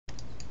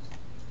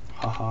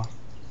Haha.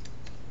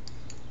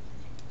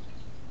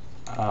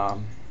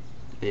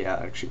 Yeah,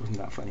 actually wasn't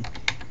that funny.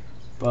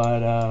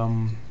 But,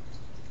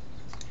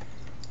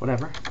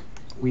 whatever.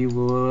 We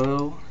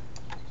will...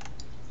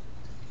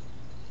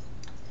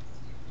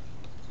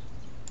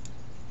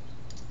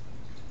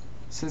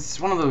 Since it's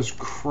one of those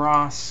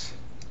cross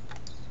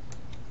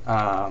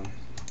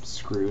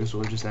screws,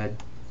 we'll just add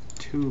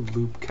 2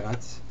 loop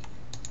cuts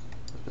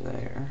over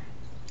there.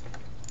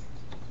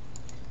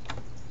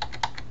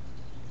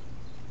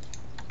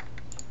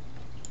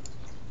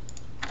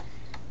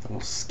 Then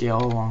we'll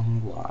scale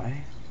along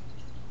Y.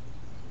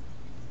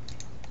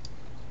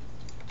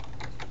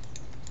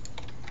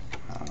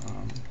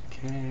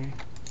 Okay.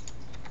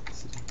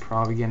 This is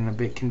probably getting a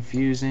bit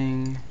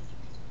confusing,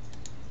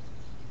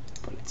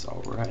 but it's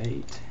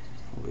alright.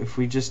 If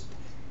we just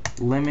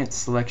limit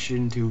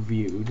selection to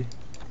viewed,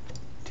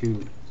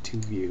 to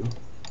view,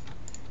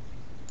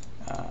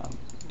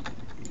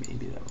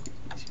 maybe that will be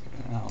easier.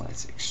 Now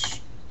let's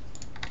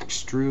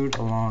extrude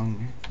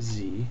along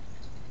Z.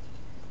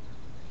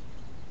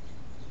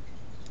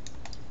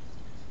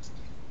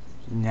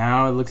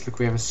 Now it looks like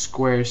we have a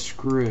square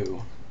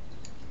screw.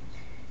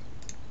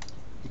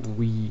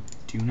 We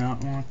do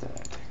not want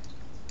that.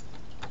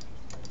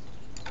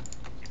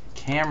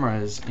 Camera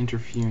is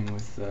interfering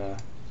with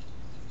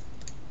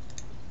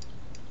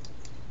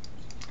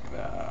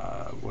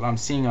what I'm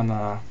seeing on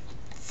the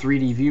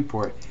 3D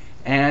viewport,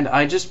 and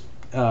I just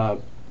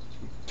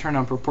turn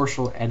on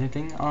proportional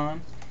editing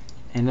on,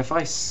 and if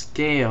I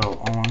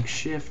scale along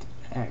Shift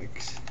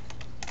X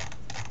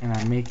and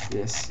I make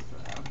this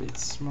a bit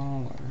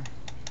smaller,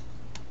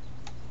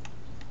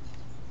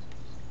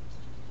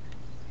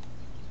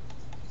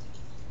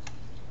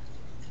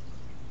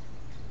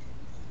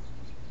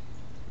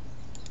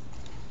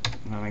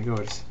 and then I go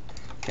to,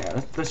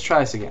 okay, let's try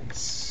this again.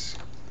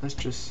 Let's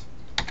just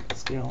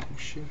scale along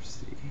Shift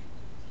C.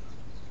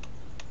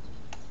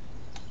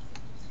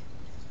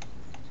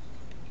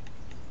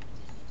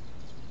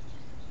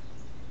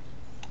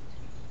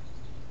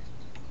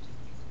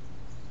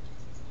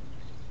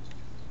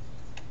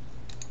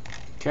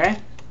 Okay,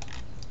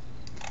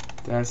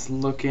 that's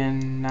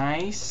looking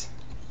nice.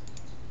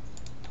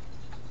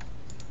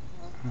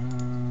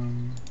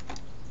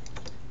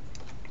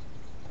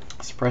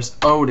 Let's press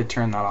O to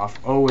turn that off.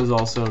 O is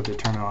also to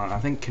turn it on. I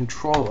think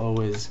Control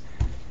O is...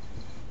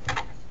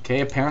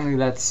 Okay, apparently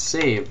that's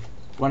saved.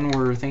 When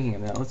we're thinking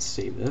of that, let's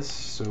save this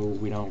so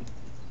we don't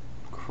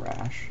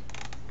crash.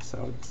 So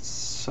it would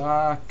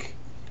suck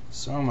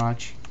so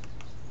much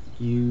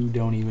you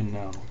don't even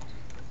know.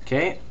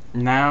 Okay,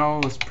 now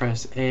let's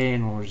press A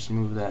and we'll just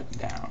move that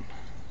down.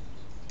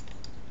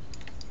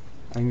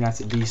 I think that's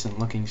a decent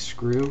looking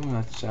screw.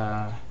 Let's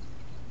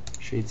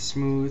shade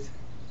smooth.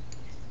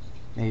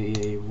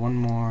 Maybe one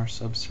more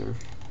subsurf.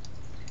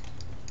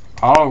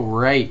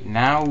 Alright,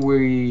 now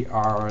we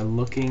are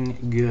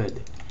looking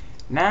good.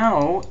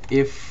 Now,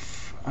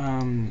 if,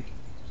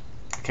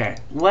 okay,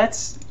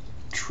 let's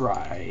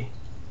try.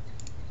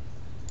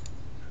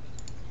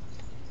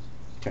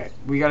 Okay,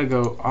 we gotta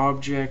go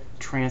Object,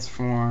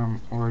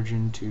 Transform,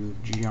 Origin to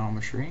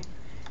Geometry.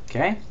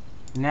 Okay,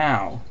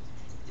 now,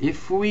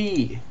 if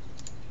we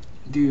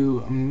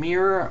do a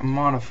Mirror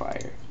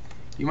Modifier,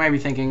 you might be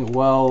thinking,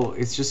 well,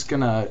 it's just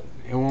gonna,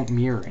 it won't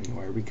mirror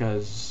anywhere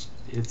because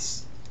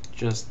it's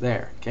just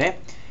there. Okay,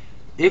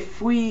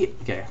 if we,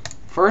 okay,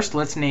 first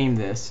let's name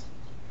this.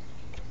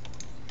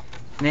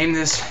 Name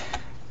this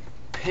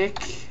Pick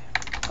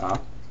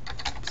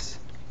Ups.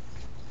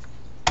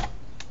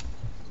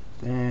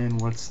 Then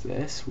what's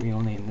this?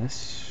 We'll name this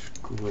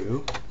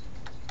Screw.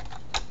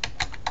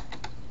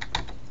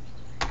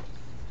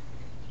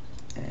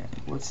 And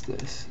what's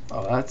this?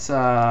 Oh, that's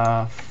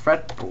a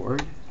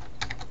fretboard.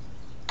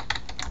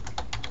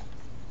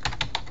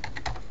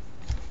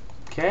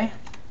 Okay,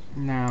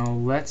 now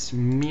let's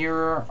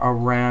mirror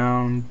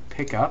around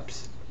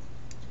pickups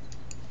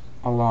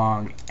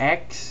along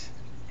X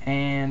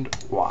and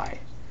Y.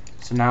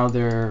 So now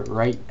they're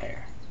right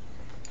there.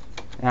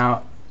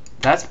 Now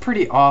that's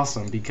pretty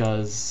awesome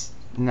because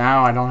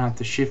now I don't have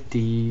to Shift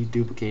D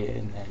duplicate it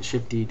and then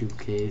Shift D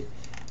duplicate it,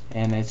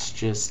 and it's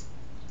just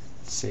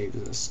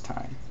saves us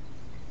time.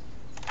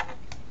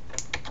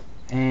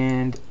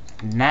 And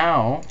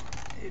now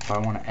if I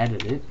want to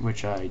edit it,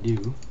 which I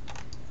do,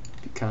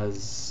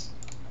 because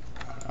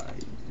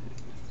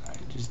I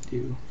just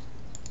do.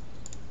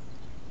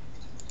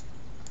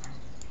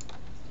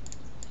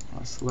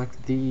 I'll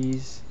select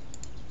these.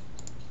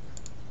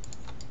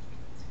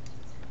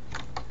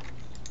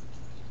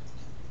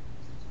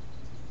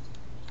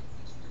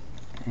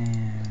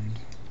 And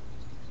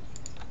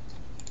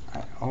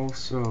I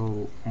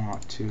also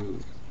want to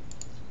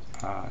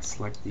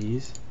select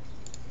these.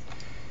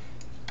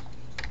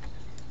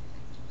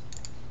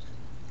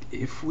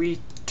 If we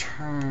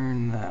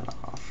turn that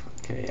off,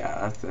 okay,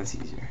 yeah, that's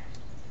easier.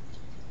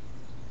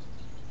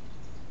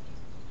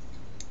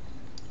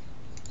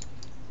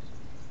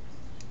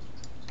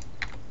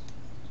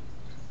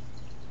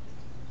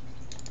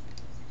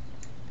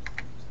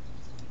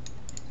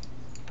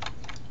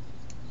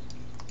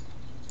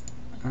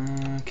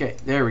 Okay,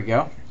 there we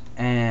go.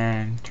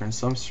 And turn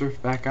some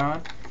surf back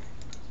on.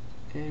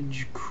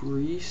 Edge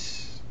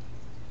crease.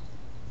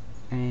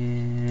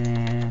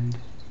 And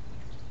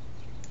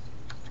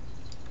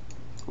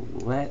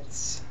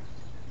let's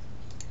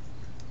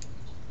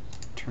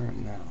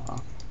turn that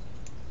off.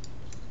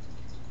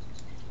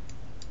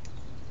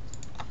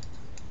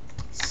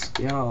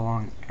 Scale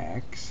along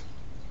X.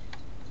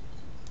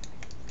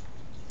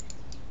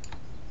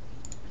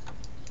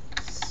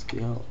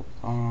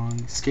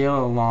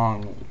 Scale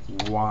along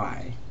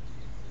Y.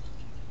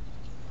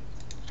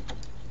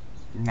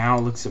 Now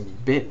it looks a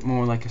bit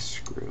more like a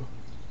screw.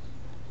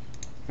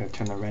 I'm going to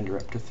turn the render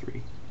up to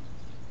 3.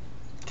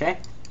 Okay.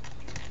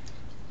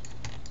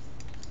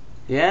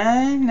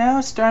 Yeah, now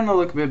it's starting to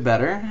look a bit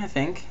better, I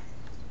think.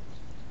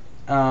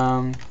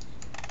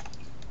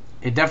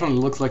 It definitely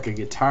looks like a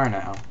guitar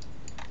now.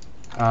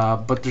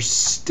 But there's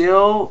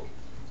still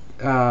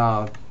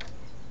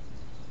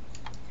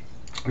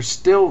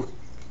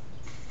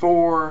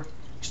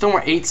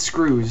more 8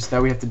 screws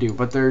that we have to do,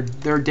 but they're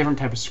a different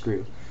type of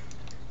screw.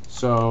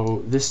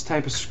 So this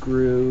type of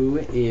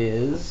screw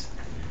is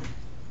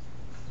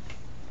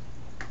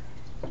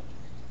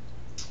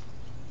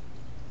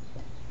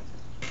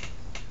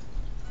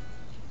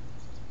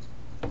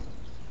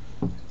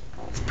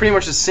pretty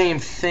much the same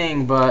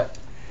thing, but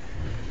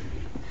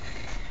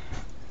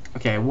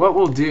okay, what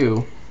we'll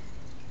do,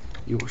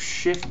 you will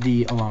shift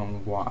D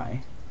along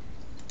Y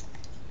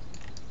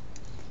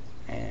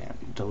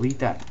and delete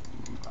that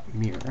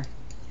mirror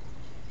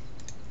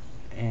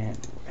and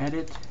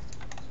edit,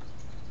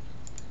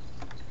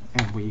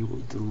 and we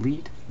will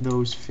delete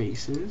those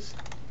faces.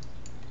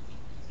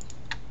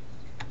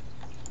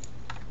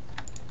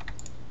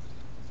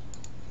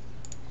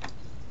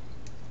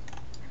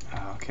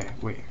 Okay,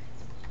 wait.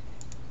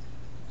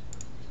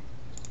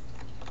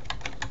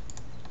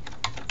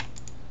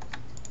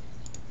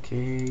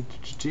 Okay,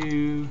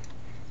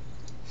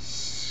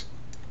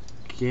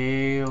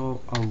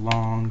 scale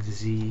along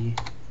Z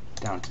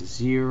down to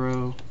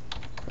 0.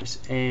 Press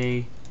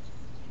A,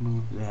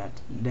 move that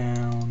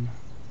down.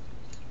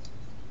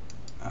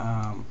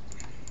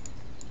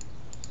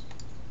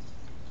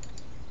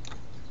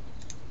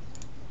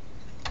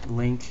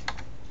 Link,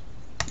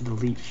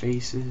 delete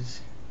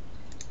faces.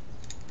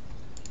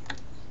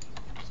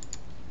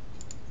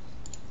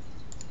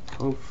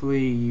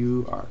 Hopefully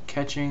you are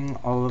catching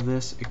all of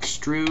this.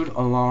 Extrude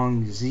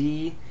along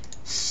Z,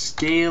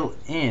 scale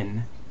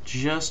in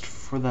just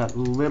for that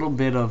little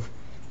bit of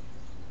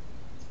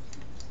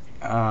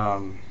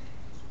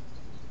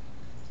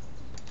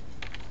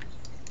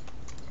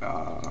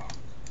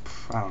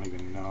I don't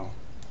even know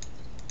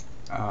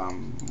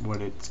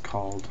what it's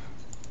called.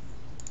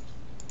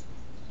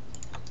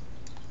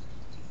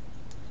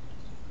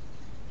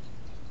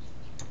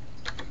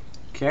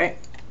 Okay.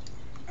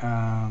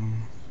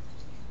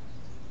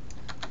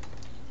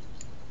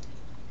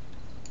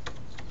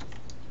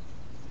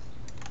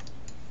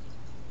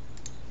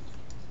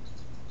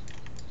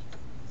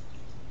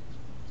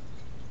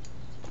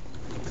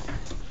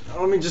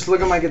 Let me just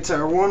look at my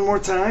guitar one more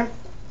time.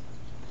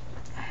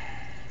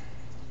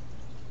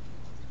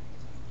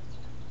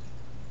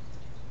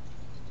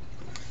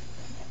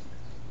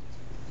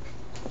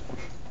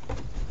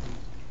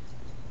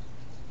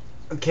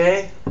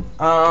 Okay.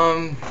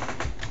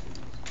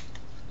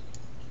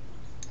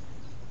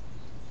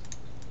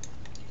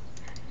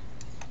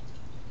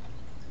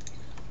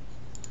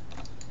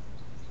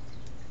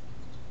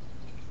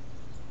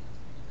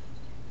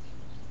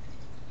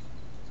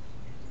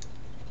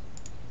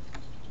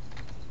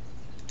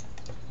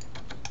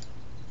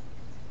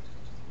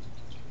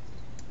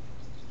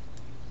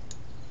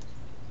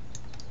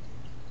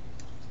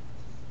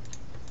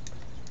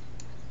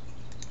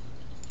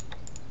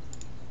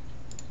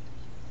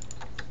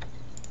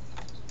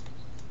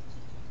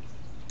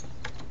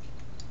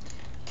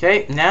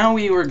 Okay, now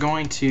we were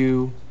going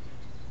to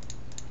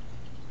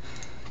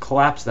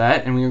collapse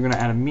that, and we were going to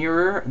add a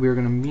mirror. We were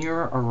going to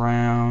mirror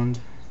around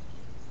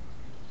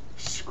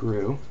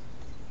screw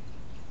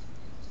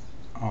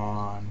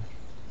on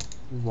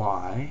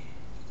Y,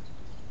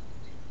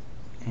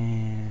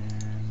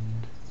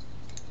 and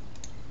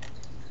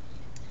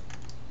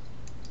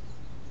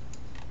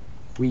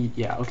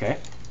okay.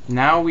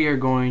 Now we are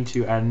going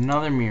to add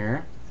another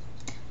mirror.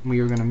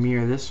 We are going to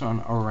mirror this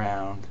one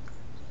around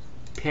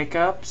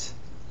pickups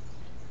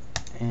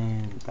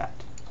and that.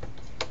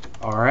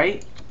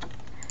 Alright.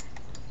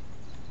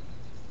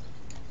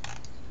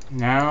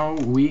 Now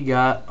we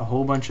got a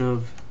whole bunch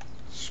of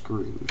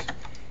screws.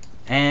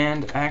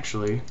 And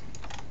actually,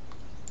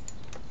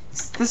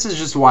 this is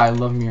just why I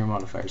love mirror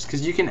modifiers,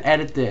 because you can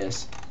edit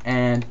this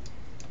and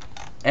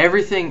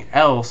everything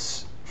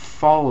else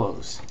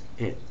follows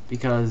it,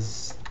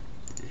 because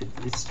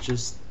it's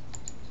just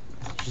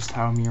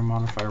how a mirror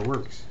modifier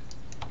works.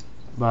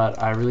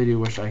 But I really do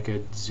wish I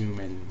could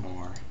zoom in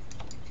more.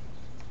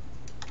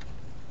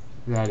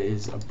 That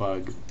is a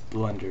bug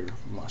Blender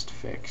must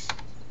fix.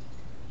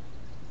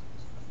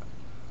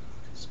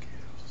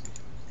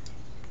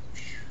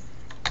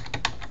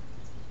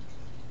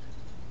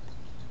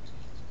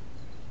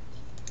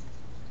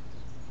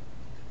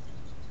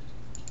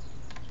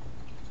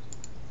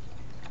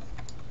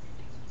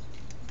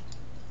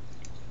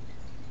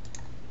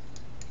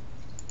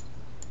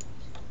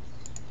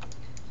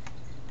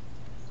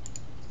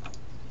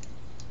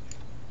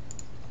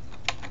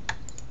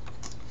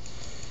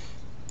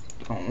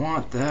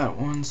 want that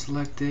one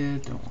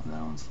selected. Don't want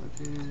that one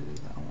selected.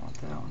 I don't want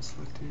that one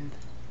selected.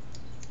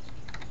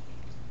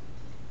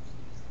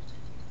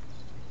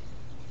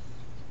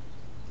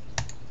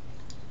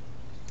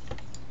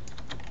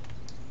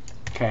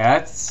 Okay,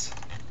 that's...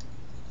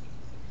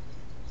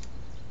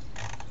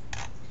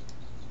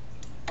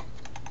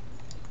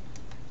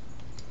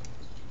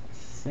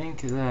 I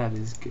think that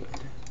is good.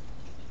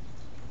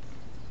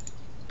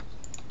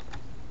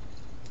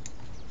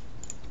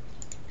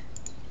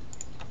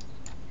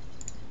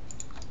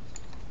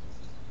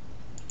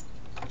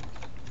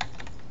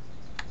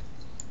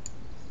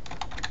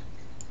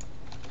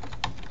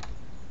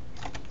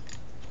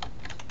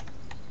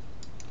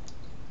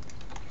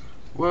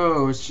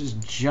 Whoa, it's just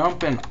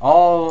jumping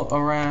all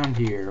around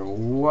here.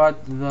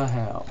 What the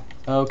hell?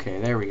 Okay,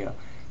 there we go.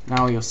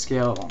 Now we'll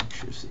scale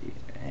electricity.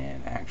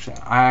 And actually,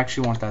 I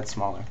actually want that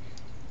smaller.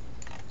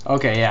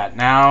 Okay, yeah,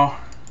 now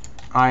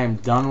I am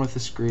done with the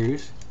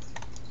screws.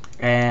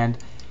 And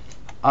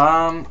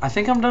I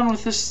think I'm done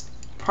with this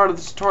part of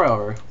the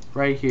tutorial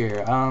right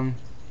here.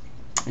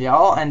 Yeah,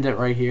 I'll end it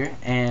right here.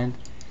 And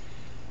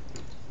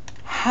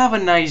have a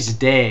nice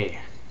day.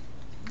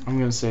 I'm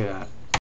gonna say that.